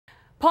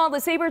Paul,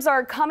 the Sabres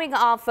are coming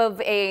off of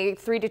a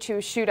 3-2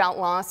 shootout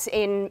loss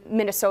in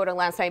Minnesota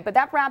last night, but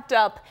that wrapped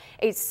up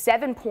a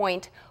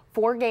 7-point,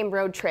 4-game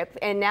road trip,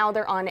 and now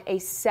they're on a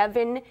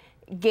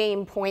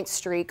 7-game point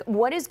streak.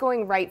 What is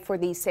going right for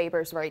these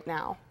Sabres right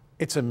now?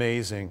 It's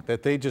amazing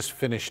that they just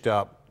finished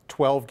up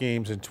 12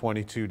 games in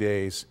 22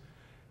 days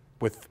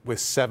with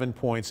 7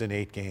 points in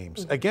 8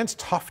 games against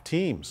tough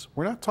teams.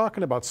 We're not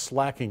talking about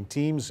slacking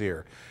teams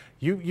here.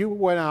 You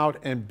went out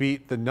and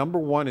beat the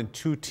 #1 and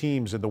 2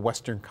 teams in the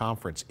Western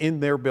Conference in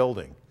their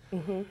building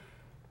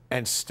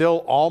and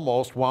still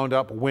almost wound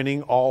up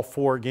winning all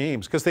 4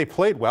 games because they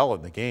played well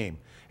in the game.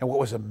 And what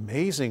was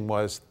amazing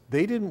was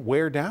they didn't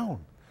wear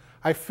down.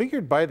 I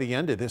figured by the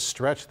end of this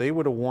stretch they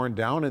would have worn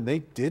down, and they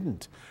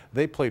didn't.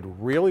 They played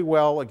really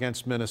well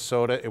against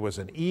Minnesota. It was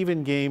an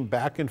even game,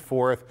 back and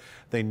forth.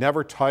 They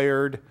never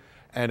tired,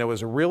 and it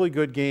was a really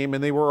good game,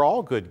 and they were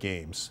all good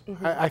games.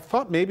 I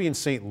thought maybe in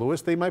St.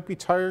 Louis they might be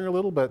tiring a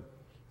little, but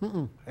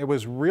it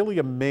was really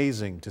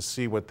amazing to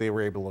see what they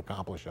were able to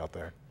accomplish out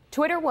there.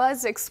 Twitter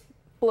was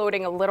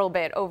exploding a little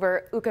bit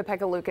over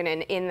Ukko-Pekka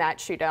Luukkonen in that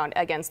shootout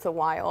against the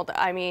Wild.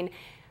 I mean,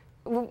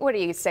 what do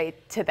you say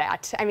to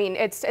that? I mean,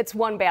 it's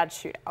one bad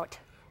shootout.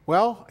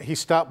 Well, he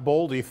stopped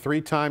Boldy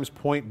 3 times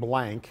point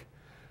blank,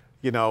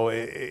 you know,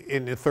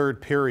 in the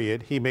third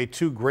period. He made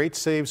 2 great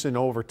saves in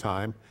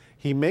overtime.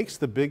 He makes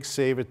the big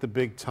save at the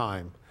big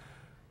time.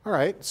 All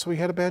right, so he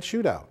had a bad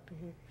shootout.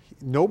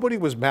 Nobody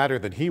was madder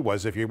than he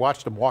was if you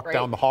watched him walk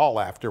down the hall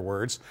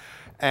afterwards.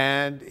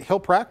 And he'll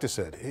practice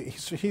it.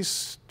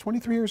 He's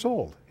 23 years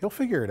old. He'll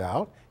figure it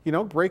out. You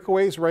know,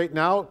 breakaways right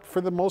now, for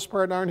the most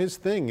part, aren't his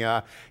thing.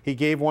 He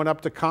gave one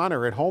up to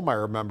Connor at home, I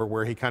remember,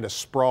 where he kind of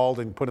sprawled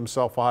and put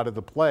himself out of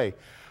the play.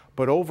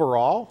 But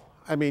overall,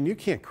 I mean, you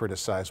can't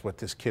criticize what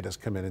this kid has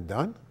come in and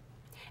done.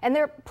 And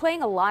they're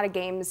playing a lot of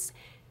games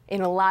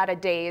in a lot of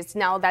days.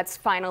 Now that's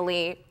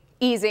finally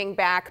easing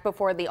back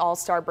before the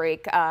All-Star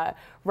break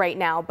right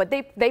now. But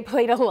they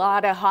played a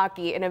lot of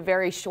hockey in a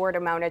very short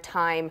amount of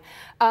time.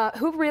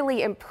 Who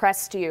really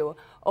impressed you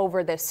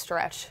over this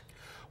stretch?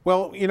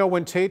 Well, you know,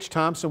 when Tage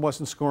Thompson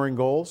wasn't scoring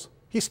goals,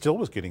 he still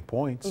was getting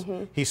points.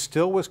 He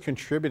still was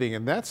contributing,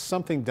 and that's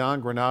something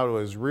Don Granato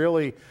has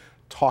really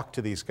talked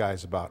to these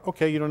guys about.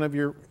 Okay, you don't have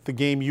the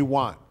game you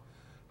want.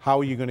 How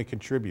are you going to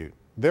contribute?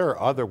 There are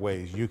other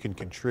ways you can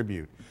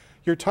contribute.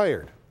 You're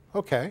tired.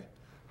 Okay.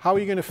 How are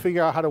you going to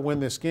figure out how to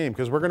win this game?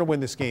 Because we're going to win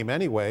this game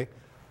anyway,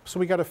 so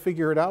we got to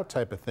figure it out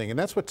type of thing. And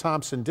that's what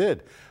Thompson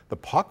did. The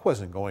puck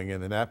wasn't going in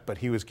the net, but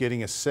he was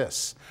getting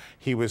assists.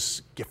 He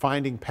was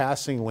finding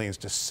passing lanes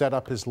to set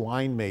up his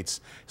line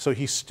mates. So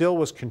he still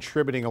was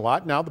contributing a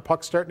lot. Now the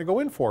puck's starting to go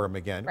in for him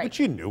again, which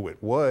you knew it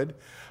would.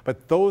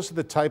 But those are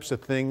the types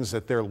of things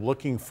that they're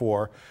looking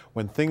for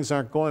when things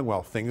aren't going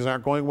well. Things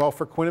aren't going well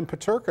for Quinn and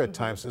Peterka at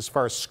times as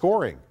far as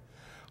scoring.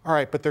 All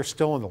right, but they're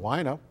still in the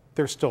lineup.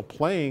 They're still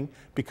playing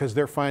because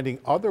they're finding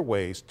other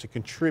ways to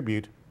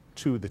contribute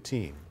to the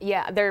team.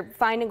 Yeah, they're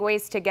finding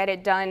ways to get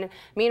it done.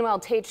 Meanwhile,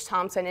 Tage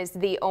Thompson is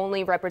the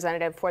only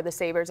representative for the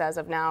Sabres as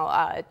of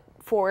now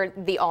for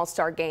the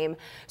All-Star game.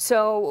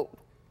 So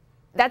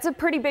that's a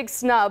pretty big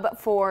snub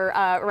for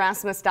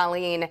Rasmus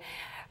Dahlin.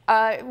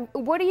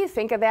 What do you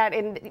think of that?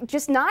 And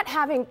just not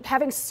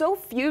having so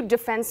few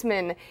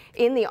defensemen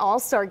in the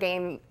All-Star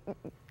game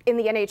in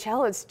the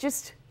NHL is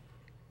just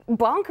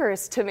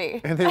bonkers to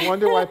me. And they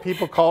wonder why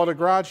people call it a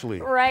garage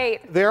league.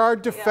 Right. There are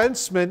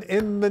defensemen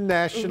in the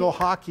National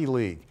Hockey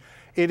League.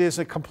 It is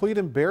a complete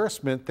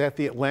embarrassment that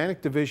the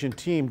Atlantic Division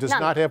team does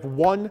not have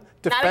one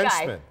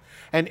defenseman.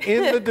 And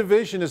in the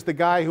division is the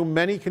guy who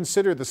many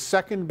consider the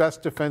second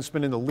best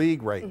defenseman in the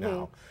league right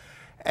now.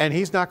 And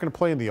he's not going to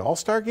play in the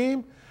All-Star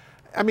game?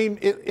 I mean,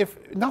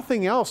 if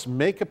nothing else,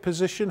 make a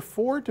position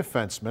for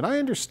defensemen. I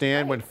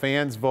understand when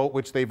fans vote,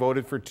 which they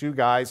voted for 2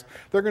 guys,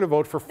 they're going to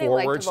vote for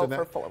forwards. They like to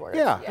vote for forwards.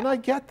 Yeah, and I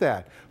get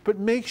that. But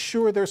make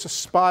sure there's a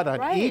spot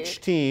on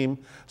each team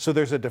so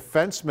there's a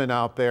defenseman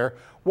out there.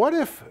 What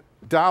if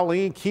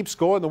Dahlin keeps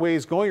going the way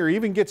he's going or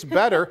even gets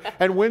better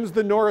and wins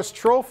the Norris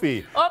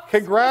Trophy?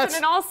 Congrats,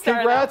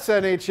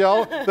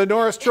 NHL. The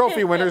Norris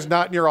Trophy winner's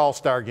not in your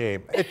All-Star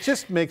game. It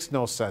just makes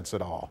no sense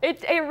at all.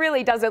 It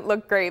really doesn't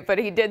look great, but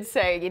he did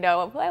say, you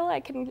know, well, I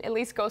can at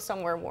least go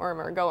somewhere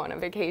warm or go on a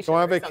vacation. Go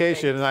on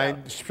vacation, and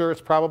I'm sure it's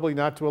probably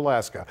not to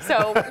Alaska.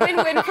 So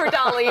win-win for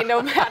Dahlin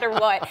no matter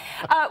what.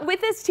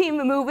 With this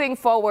team moving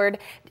forward,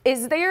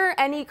 is there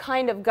any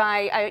kind of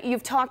guy,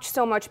 you've talked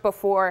so much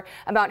before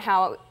about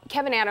how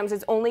Kevin Adams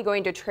is only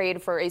going to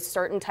trade for a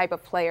certain type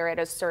of player at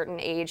a certain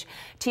age.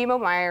 Timo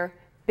Meier,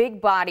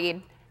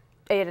 big-bodied,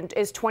 and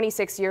is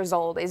 26 years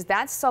old. Is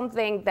that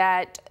something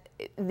that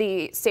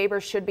the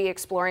Sabres should be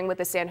exploring with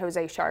the San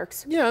Jose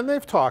Sharks? Yeah, and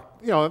they've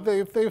talked, you know,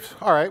 they've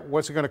all right,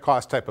 what's it going to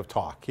cost type of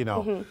talk, you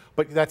know.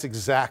 But that's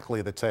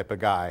exactly the type of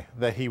guy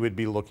that he would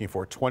be looking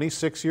for.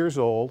 26 years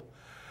old,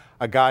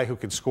 a guy who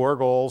can score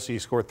goals. He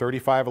scored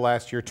 35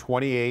 last year,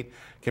 28,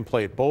 can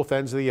play at both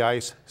ends of the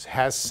ice,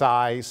 has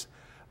size.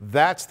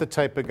 That's the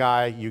type of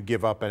guy you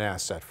give up an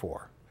asset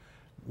for.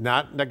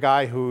 Not a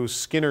guy who's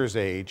Skinner's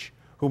age,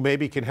 who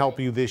maybe can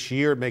help you this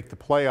year make the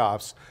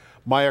playoffs,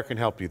 Meier can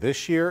help you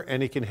this year,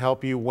 and he can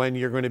help you when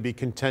you're going to be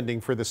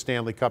contending for the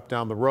Stanley Cup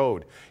down the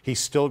road. He's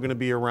still going to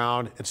be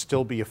around and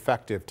still be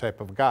effective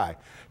type of guy.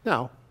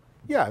 Now,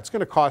 yeah, it's going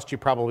to cost you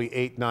probably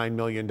 $8–9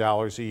 million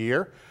a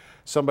year.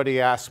 Somebody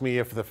asked me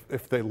if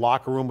the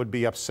locker room would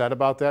be upset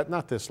about that.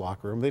 Not this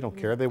locker room. They don't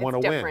care. They want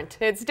to win.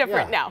 It's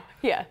different now.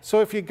 Yeah.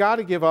 So if you got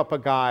to give up a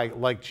guy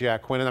like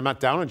Jack Quinn, and I'm not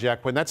down on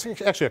Jack Quinn, that's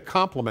actually a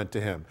compliment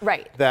to him.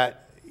 Right.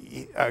 That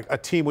a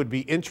team would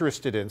be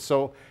interested in.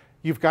 So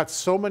you've got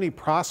so many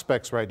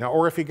prospects right now.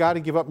 Or if you got to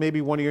give up maybe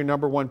one of your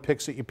 #1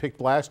 picks that you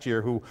picked last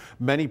year, who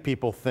many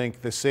people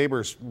think the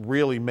Sabres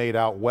really made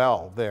out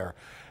well there.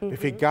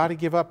 If you got to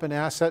give up an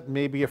asset,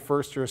 maybe a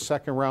first or a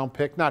second round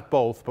pick, not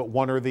both, but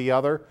one or the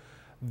other,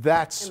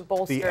 that's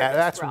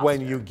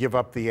when you give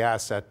up the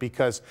asset,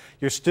 because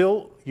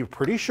you're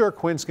pretty sure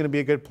Quinn's going to be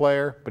a good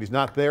player, but he's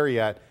not there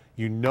yet.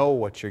 You know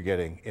what you're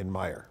getting in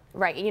Meier.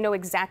 Right, you know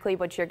exactly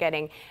what you're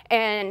getting.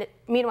 And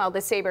meanwhile,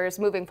 the Sabres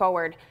moving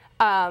forward,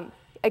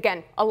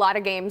 again, a lot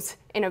of games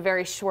in a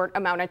very short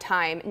amount of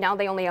time. Now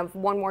they only have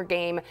one more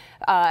game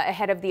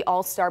ahead of the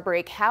All-Star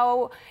break.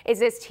 How is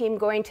this team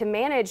going to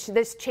manage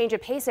this change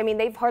of pace? I mean,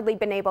 they've hardly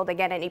been able to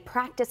get any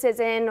practices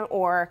in,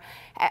 or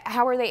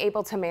how are they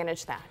able to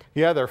manage that?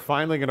 Yeah, they're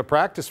finally going to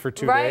practice for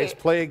 2 days,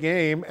 play a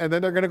game, and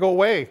then they're going to go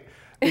away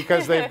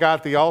because they've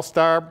got the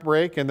All-Star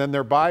break and then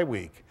their bye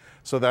week.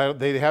 So that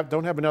they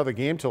don't have another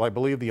game till I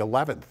believe the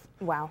 11th.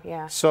 Wow,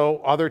 yeah. So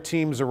other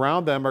teams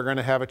around them are going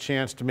to have a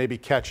chance to maybe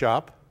catch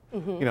up.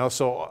 You know,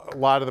 so a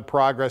lot of the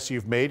progress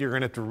you've made, you're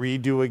going to have to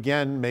redo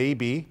again,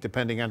 maybe,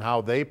 depending on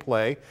how they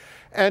play.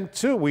 And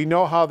two, we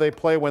know how they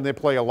play when they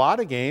play a lot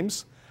of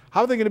games.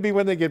 How are they going to be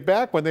when they get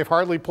back when they've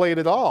hardly played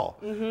at all?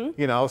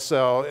 You know,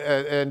 so,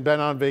 and been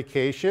on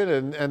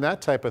vacation and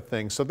that type of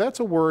thing. So that's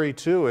a worry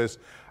too, is,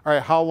 all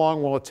right, how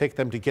long will it take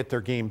them to get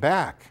their game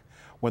back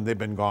when they've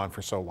been gone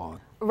for so long?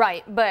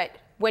 Right, but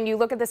when you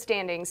look at the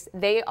standings,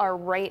 they are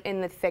right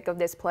in the thick of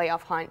this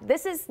playoff hunt.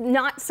 This is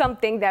not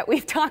something that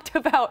we've talked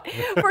about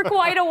for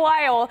quite a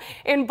while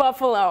in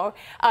Buffalo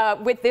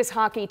with this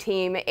hockey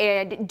team.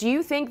 And do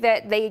you think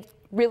that they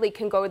really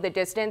can go the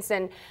distance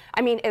and,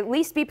 I mean, at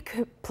least be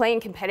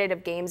playing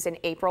competitive games in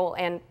April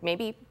and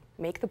maybe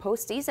make the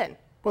postseason?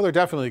 Well, they're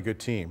definitely a good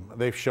team.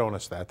 They've shown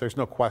us that. There's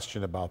no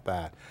question about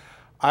that.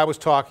 I was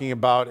talking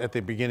about at the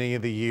beginning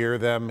of the year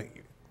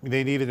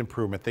they needed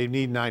improvement. They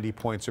need 90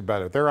 points or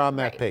better. They're on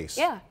that pace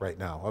right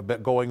now,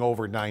 going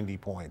over 90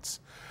 points.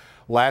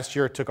 Last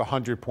year, it took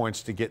 100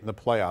 points to get in the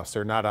playoffs.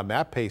 They're not on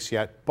that pace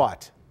yet,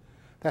 but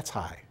that's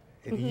high.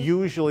 It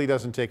usually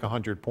doesn't take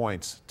 100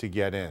 points to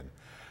get in.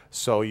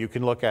 So you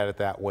can look at it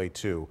that way,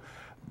 too.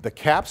 The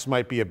Caps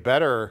might be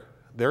they're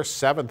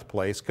 7th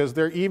place because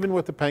they're even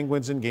with the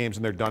Penguins in games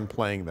and they're done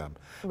playing them.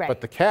 But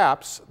the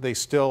Caps, they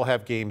still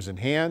have games in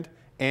hand,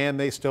 and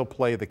they still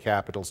play the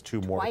Capitals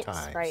 2 more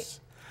times. Right.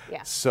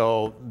 Yeah.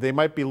 So they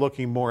might be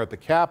looking more at the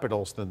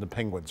Capitals than the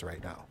Penguins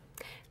right now.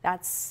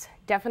 That's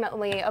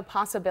definitely a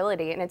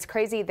possibility. And it's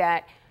crazy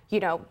that, you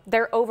know,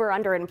 their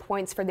over-under in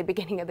points for the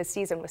beginning of the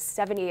season was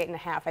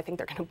 78.5. I think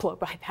they're going to blow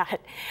by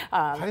that.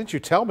 Why didn't you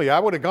tell me? I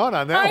would have gone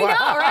on that one.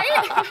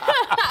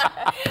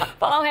 I know, right?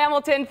 Paul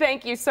Hamilton,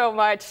 thank you so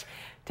much.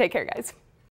 Take care, guys.